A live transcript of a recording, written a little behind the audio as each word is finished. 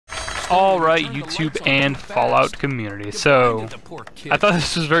Alright, YouTube and Fallout community. So, I thought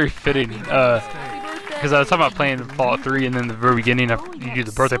this was very fitting, because I was talking about playing Fallout 3, and then the very beginning, you do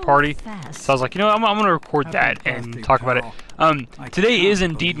the birthday party. So I was like, you know, I'm going to record that and talk about it. Today is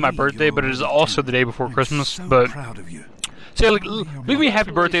indeed my birthday, but it is also the day before Christmas. But so yeah, leave me a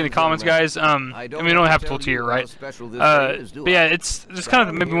happy birthday in the comments, guys. I mean, you don't have to till here, right? But yeah, it's just kind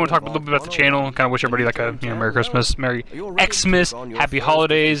of maybe we want to talk a little bit about the channel and kind of wish everybody like a Merry Christmas, Merry Xmas, Happy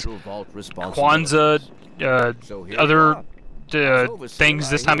Holidays, Kwanzaa, other things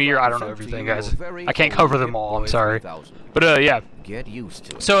this time of year. I don't know everything, guys. I can't cover them all. I'm sorry, but yeah.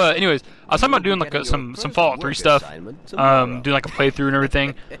 So anyways, I was talking about doing like some Fallout 3 stuff, doing like a playthrough and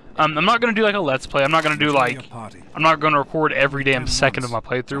everything. I'm not gonna do like a let's play. I'm not gonna do like I'm not gonna record every damn second of my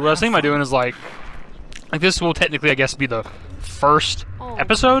playthrough. What I was thinking about doing is like this will technically, I guess, be the first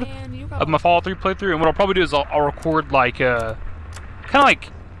episode of my Fallout 3 playthrough. And what I'll probably do is I'll record like kind of like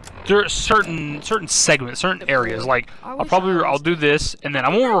certain segments, certain areas. Like I'll do this, and then I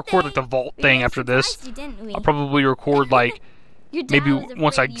won't record like the vault thing after this. I'll probably record like maybe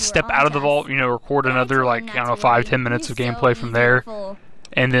once I step out of the vault, you know, record another like I don't know 5-10 minutes of gameplay from there,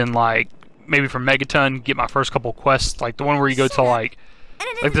 and then like maybe from Megaton get my first couple quests, like the one where you go to like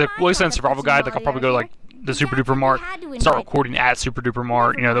the Wasteland Survival Guide. Like I'll probably go to like the Super Duper Mart, start recording at Super Duper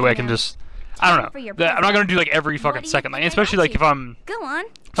Mart. You know, the way I can just I don't know. I'm not gonna do like every fucking second, like especially like if I'm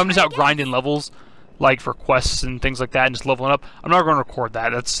just out grinding levels, like for quests and things like that, and just leveling up. I'm not gonna record that.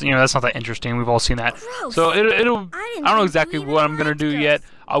 That's that's not that interesting. We've all seen that. So it'll. I don't know exactly what I'm gonna do yet.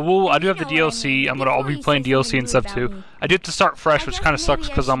 I do have the DLC. I'll be playing DLC and stuff too. I do have to start fresh, which kind of sucks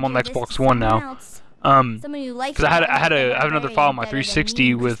because I'm on the Xbox One now. Because I have another file on my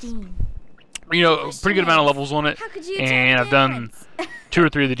 360 with a pretty good amount of levels on it, and I've done 2 or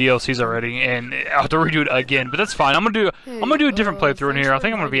 3 of the DLCs already, and I'll have to redo it again. But that's fine. I'm gonna do a different playthrough in here. I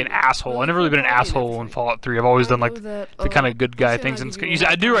think I'm gonna be an asshole. I've never really been an asshole in Fallout 3. I've always done like the kind of good guy things. And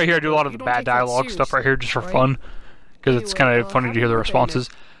I do right here. I do a lot of the bad dialogue stuff right here just for fun, because it's kind of funny to hear the responses.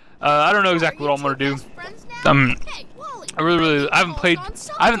 I don't know exactly what I'm gonna do. I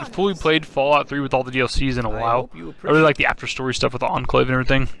haven't fully played Fallout 3 with all the DLCs in a while. I really like the after story stuff with the Enclave and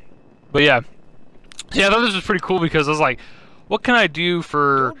everything. But yeah, I thought this was pretty cool because I was like, what can I do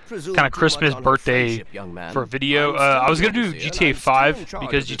for kind of Christmas, birthday for a video? I was gonna do GTA 5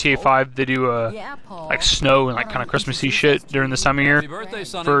 because GTA 5 they do like snow and like kind of Christmassy shit during this time of year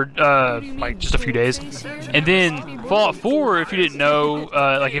for like just a few days. And then Fallout 4, if you didn't know,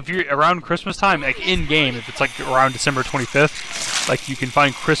 like if you're around Christmas time, like in game, if it's like around December 25th, like you can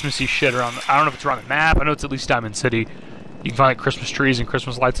find Christmassy shit around. I don't know if it's around the map. I know it's at least Diamond City. You can find like Christmas trees and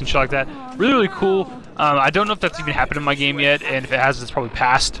Christmas lights and shit like that. Really, really cool. I don't know if that's even happened in my game yet, and if it has, it's probably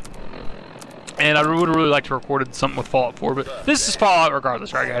passed. And I would really like to record something with Fallout 4, but this is Fallout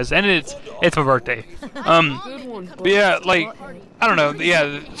regardless, right, guys? And it's my birthday. But yeah, like I don't know.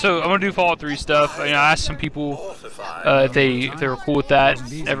 Yeah, so I'm gonna do Fallout 3 stuff. I asked some people if they were cool with that.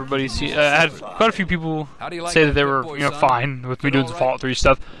 Everybody, I had quite a few people say that they were fine with me doing some Fallout 3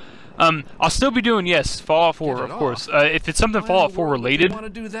 stuff. I'll still be doing, yes, Fallout 4, of course. If it's something Fallout 4 related,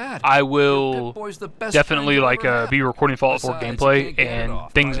 I will definitely like be recording Fallout 4 gameplay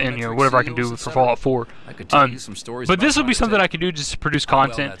and things, and whatever I can do for Fallout 4. But this will be something I can do just to produce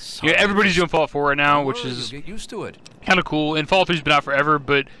content. Everybody's doing Fallout 4 right now, which is kind of cool. And Fallout 3's been out forever,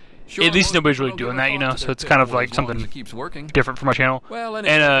 but at least nobody's really doing that, so it's kind of like something different for my channel.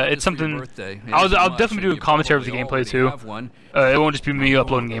 And it's something I'll definitely do a commentary of the gameplay too. It won't just be me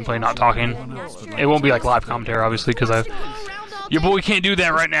uploading gameplay, not talking. It won't be like live commentary, obviously, because your boy can't do that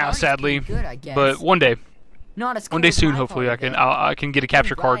right now, sadly. But one day soon, hopefully, I can get a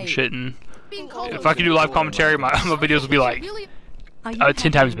capture card and shit, and if I can do live commentary, my videos will be like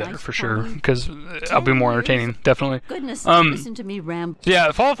 10 times better for sure, because I'll be more entertaining, definitely. Listen to me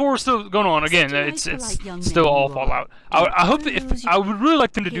yeah, Fallout 4 is still going on. Again, it's still all Fallout. I hope that I would really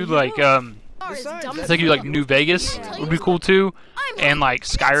like them to do like like New Vegas would be cool too, and like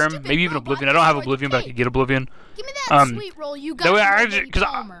Skyrim, maybe even Oblivion. I don't have Oblivion, but I could get Oblivion. Give me that sweet roll you got. That way, because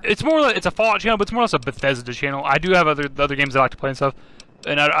it's more like it's a Fallout channel, but it's more or less a Bethesda channel. I do have other games I like to play and stuff.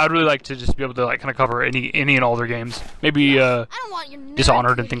 And I'd really like to just be able to like kind of cover any and all their games, maybe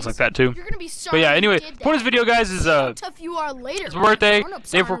Dishonored and things like that too. But yeah, anyway, the point of this video, guys, is it's my birthday,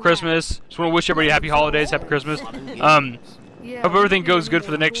 day before Christmas. Just want to wish everybody happy holidays, happy Christmas. Hope everything goes good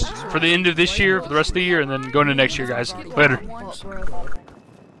for the end of this year, for the rest of the year, and then going into next year, guys. Later.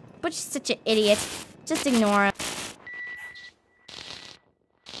 But you're such an idiot. Just ignore him.